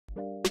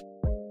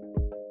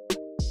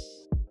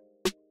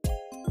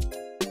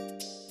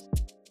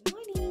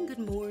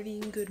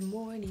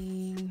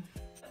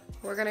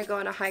We're gonna go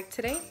on a hike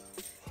today,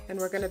 and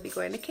we're gonna be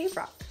going to Cave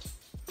Rock.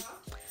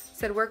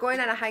 Said we're going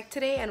on a hike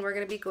today, and we're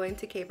gonna be going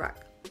to Cave Rock.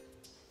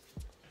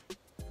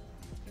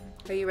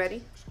 Are you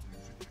ready?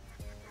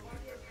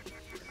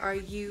 Are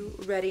you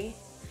ready?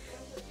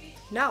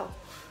 No.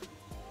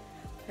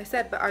 I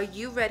said, but are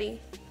you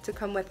ready to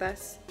come with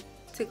us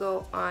to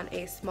go on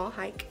a small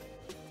hike?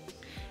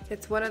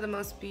 It's one of the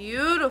most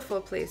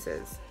beautiful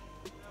places.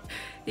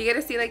 You get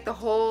to see like the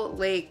whole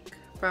lake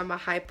from a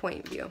high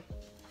point view.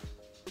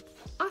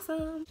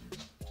 Awesome.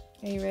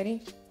 Are you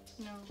ready?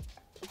 No.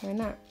 Why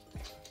not?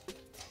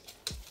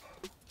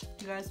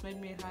 You guys made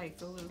me hike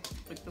a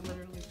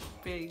literally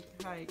big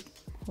hike.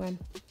 When?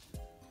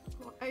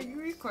 Are you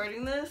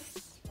recording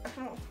this? I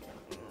don't.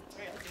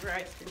 Your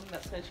ice cream.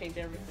 That's gonna change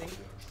everything.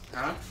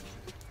 Huh?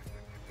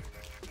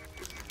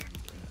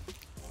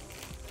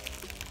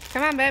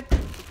 Come on, babe.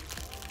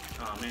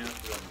 Oh man, I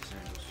forgot my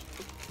sandals.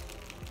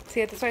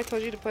 See, that's why I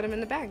told you to put them in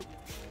the bag.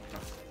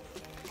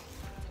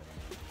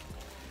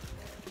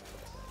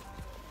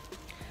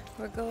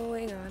 We're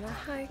going on a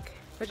hike.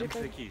 What'd you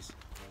Come to the forget? keys.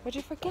 What'd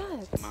you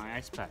forget? My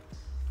ice pack.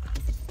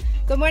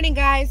 Good morning,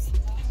 guys.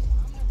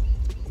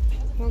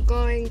 We're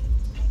going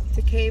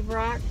to Cave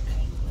Rock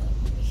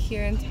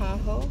here in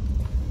Tahoe.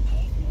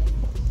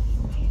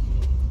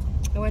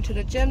 I went to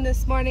the gym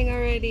this morning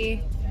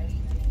already,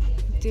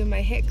 do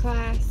my HIIT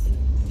class,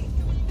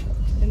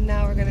 and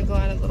now we're gonna go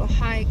on a little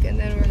hike, and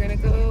then we're gonna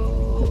go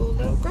a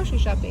little grocery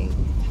shopping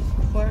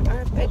for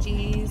our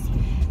veggies.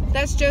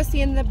 That's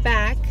Josie in the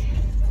back.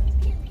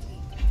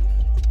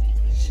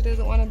 She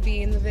doesn't want to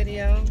be in the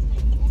video.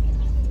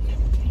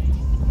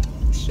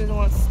 She doesn't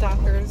want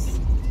stalkers.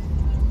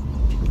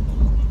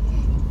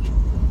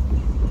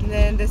 And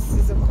then this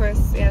is, of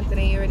course,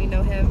 Anthony. You already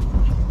know him.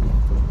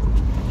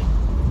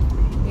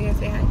 You gonna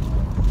say hi?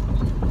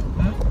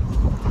 Huh?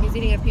 He's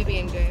eating a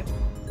PB&J.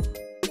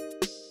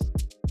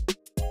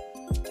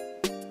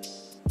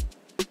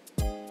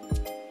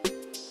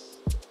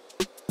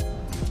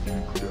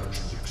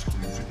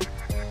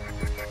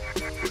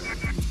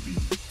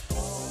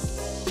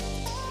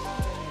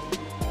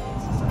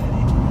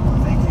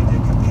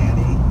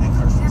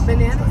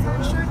 Bananas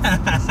on shirt?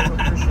 So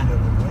appreciative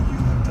of what you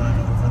have done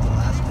over the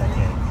last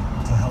decade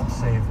to help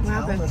save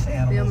countless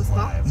animals'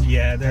 lives.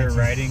 Yeah, they were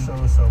riding,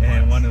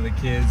 and one of the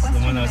kids, the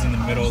one that was in the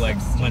middle, like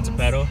went to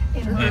pedal,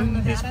 and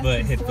his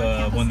foot hit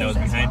the one that was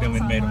behind him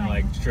and made him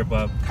like strip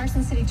up.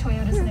 Carson City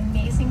Toyota is an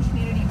amazing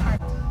community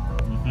partner.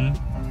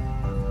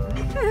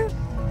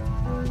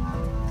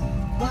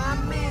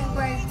 One man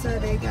great, so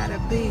they gotta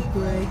be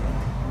great.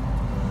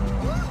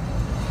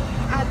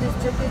 I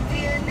just took a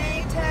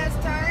DNA test,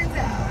 turns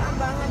out I'm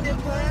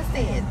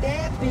 100%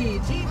 that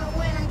bitch. Even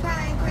when I'm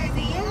crying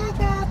crazy, yeah, I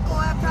got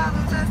boy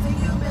problems, that's a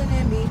human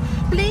in me.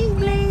 Bling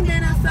bling,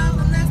 then I solve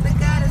them, that's the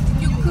goddess.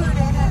 You could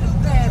have had a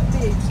bad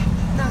bitch,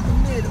 not the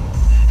middle.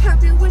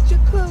 Happy with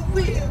your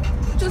career,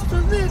 just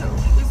a little.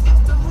 You're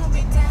supposed to hold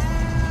me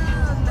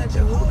down, but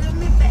you're holding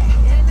me back.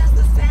 And that's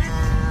the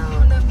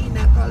sound of me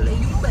not calling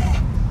you back.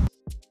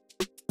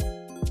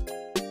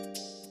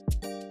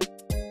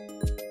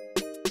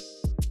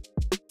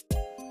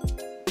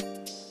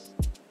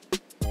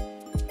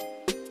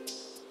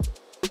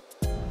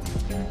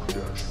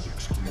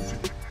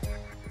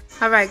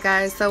 Alright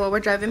guys, so what we're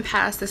driving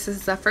past, this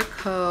is Zephyr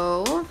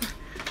Cove.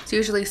 It's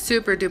usually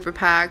super duper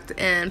packed,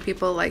 and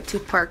people like to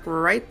park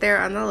right there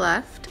on the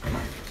left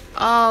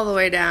all the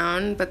way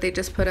down, but they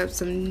just put up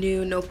some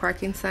new no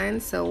parking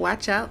signs, so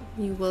watch out,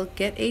 you will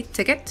get a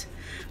ticket.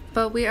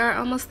 But we are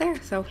almost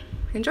there, so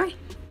enjoy.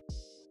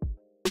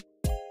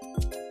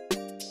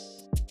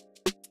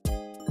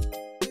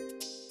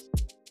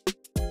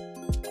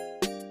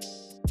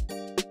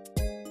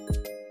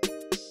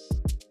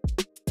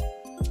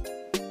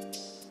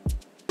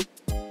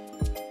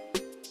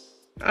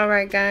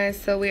 Alright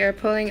guys, so we are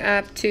pulling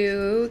up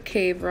to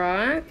Cave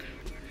Rock.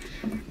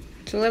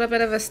 It's a little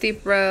bit of a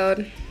steep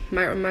road,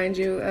 might remind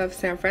you of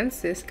San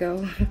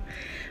Francisco,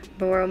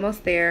 but we're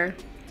almost there.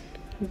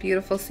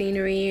 Beautiful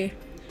scenery,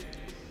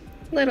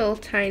 little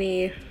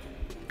tiny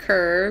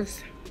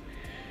curves,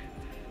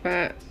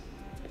 but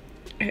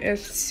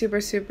it's super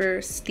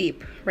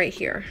steep right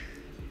here.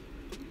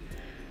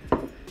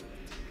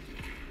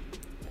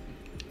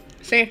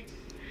 See?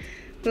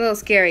 A little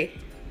scary,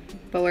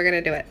 but we're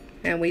gonna do it.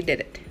 And we did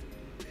it.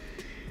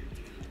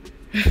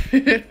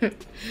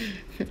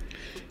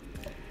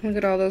 Look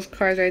at all those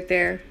cars right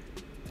there,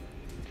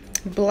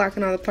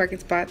 blocking all the parking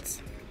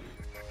spots.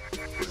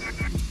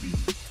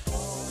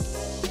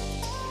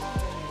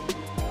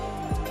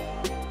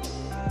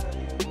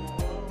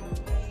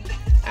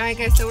 Alright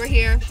guys, so we're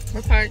here.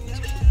 We're parked.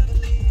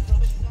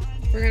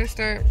 We're gonna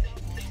start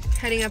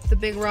heading up the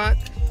big rock.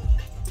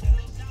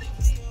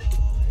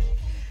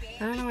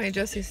 I don't know why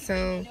Josie's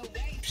so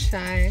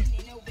shy.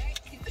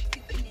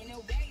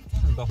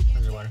 Go,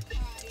 drink your water.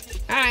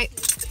 Alright,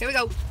 here we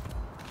go.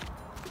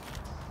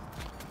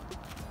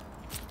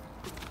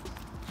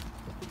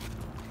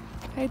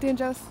 How you doing,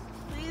 Joss?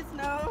 Please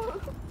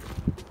no.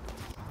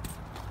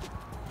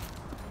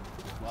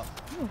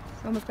 Oh,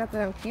 almost got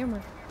that on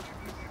camera.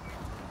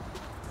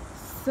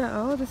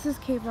 So this is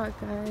Cape Rock,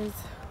 guys.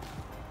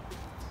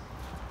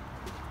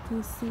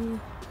 You see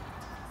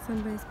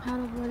somebody's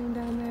paddleboarding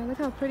down there. Look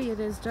how pretty it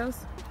is, Jose.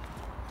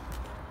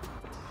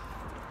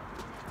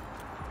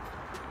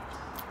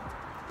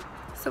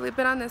 So we've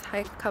been on this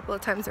hike a couple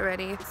of times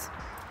already. It's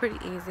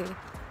pretty easy,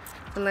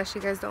 unless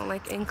you guys don't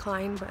like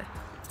incline, but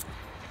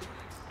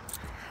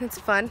it's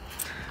fun.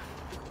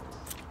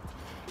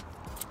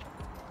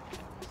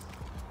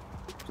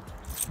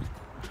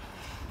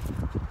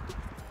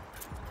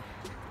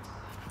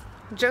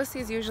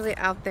 Josie's usually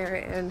out there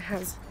and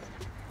has...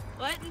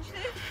 What did you say?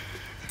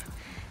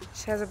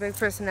 She has a big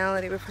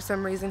personality, but for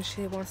some reason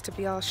she wants to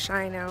be all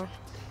shy now.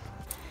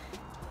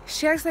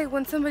 She acts like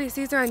when somebody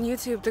sees her on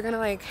YouTube, they're gonna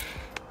like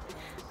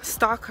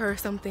stalk her or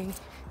something.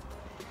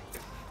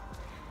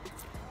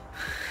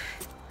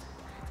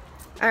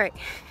 Alright.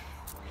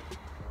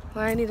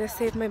 Well, I need to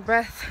save my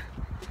breath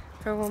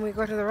for when we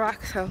go to the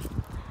rock, so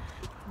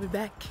I'll be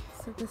back.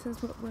 So this is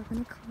what we're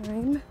gonna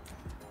climb.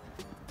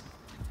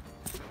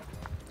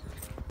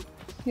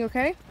 You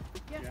okay?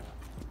 Yeah.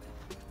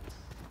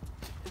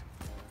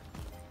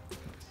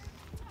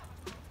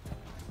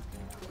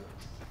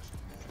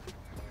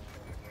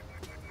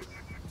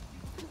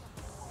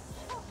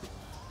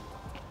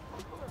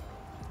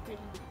 It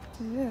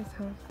is,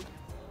 huh?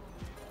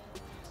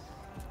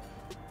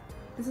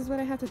 This is what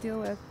I have to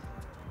deal with.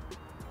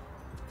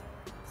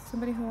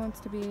 Somebody who wants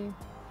to be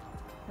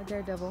a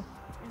daredevil.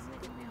 Isn't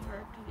it gonna be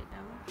hard to get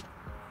down?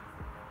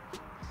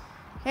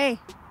 Hey!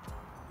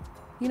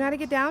 You know how to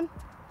get down?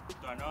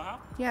 Do I know how?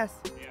 Yes.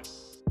 Yeah.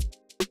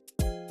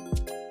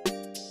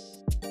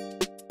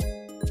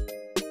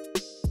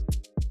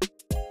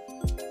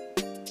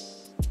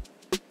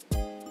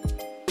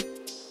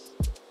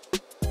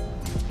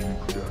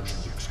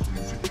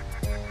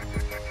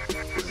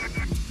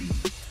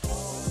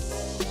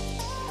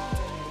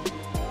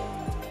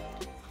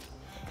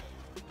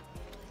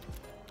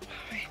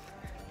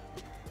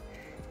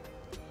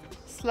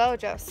 Slow,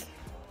 Jess.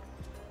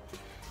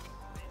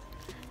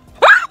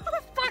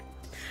 Fuck!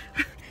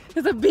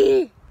 There's a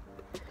bee!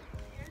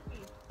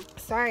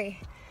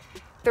 Sorry.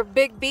 They're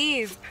big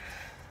bees.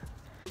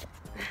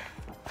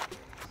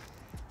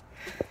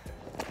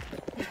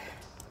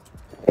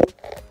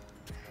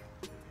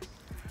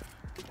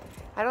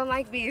 I don't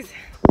like bees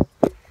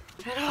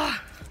at all.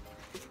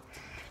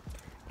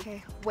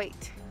 Okay,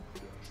 wait.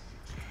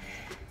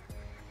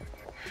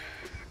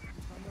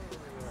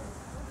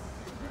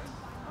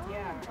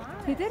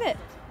 You did it.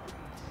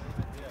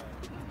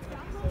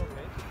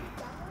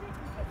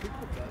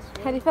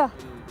 How do you feel?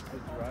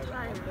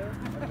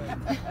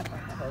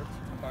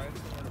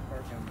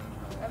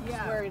 I'm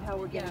just worried how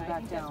we're getting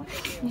back down.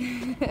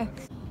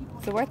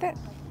 Is it worth it?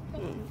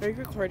 Are you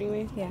recording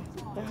me? Yeah.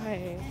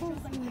 Hi.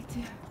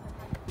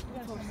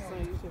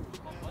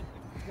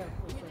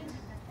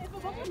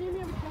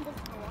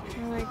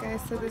 Alright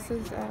guys, so this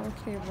is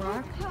Cape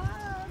Rock.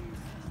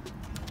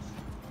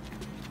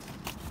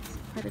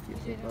 Quite a few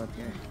people up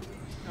here.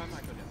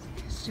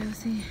 It's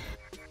Josie.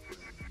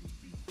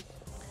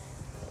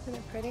 Isn't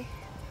it pretty?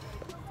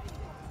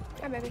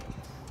 Hi baby.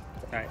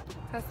 Hi.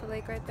 That's the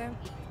lake right there.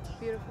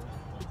 Beautiful.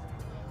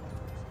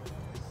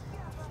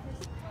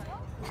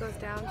 It goes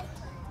down.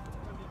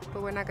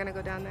 But we're not gonna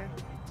go down there.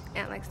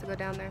 Aunt likes to go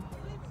down there.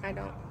 I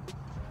don't.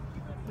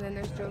 And then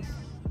there's Josie.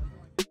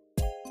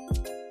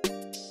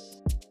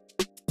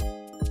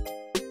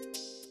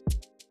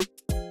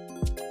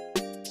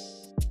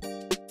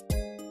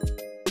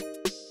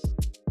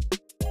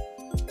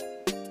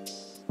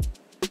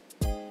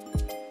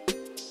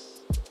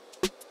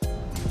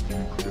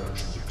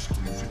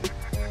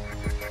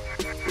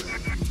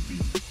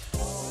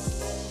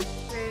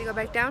 Ready to go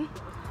back down?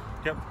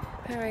 Yep.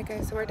 Alright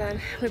guys, so we're done.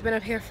 We've been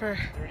up here for,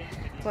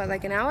 what,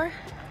 like an hour?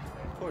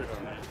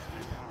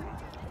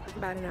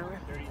 About an hour.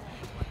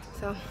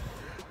 So,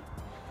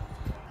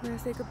 I'm gonna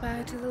say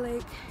goodbye to the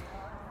lake.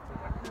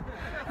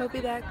 We'll be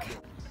back.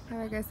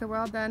 Alright guys, so we're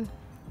all done.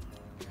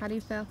 How do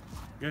you feel?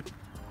 Good.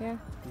 Yeah?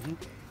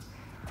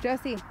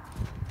 Josie,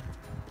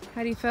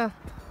 how do you feel?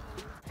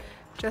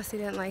 Josie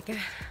didn't like it.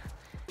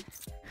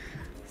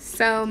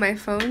 So my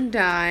phone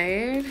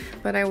died,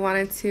 but I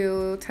wanted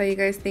to tell you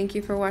guys thank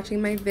you for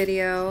watching my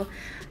video.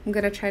 I'm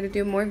gonna try to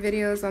do more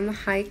videos on the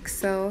hike,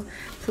 so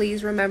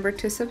please remember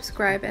to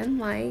subscribe and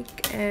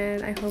like,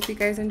 and I hope you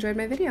guys enjoyed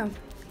my video.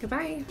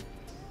 Goodbye.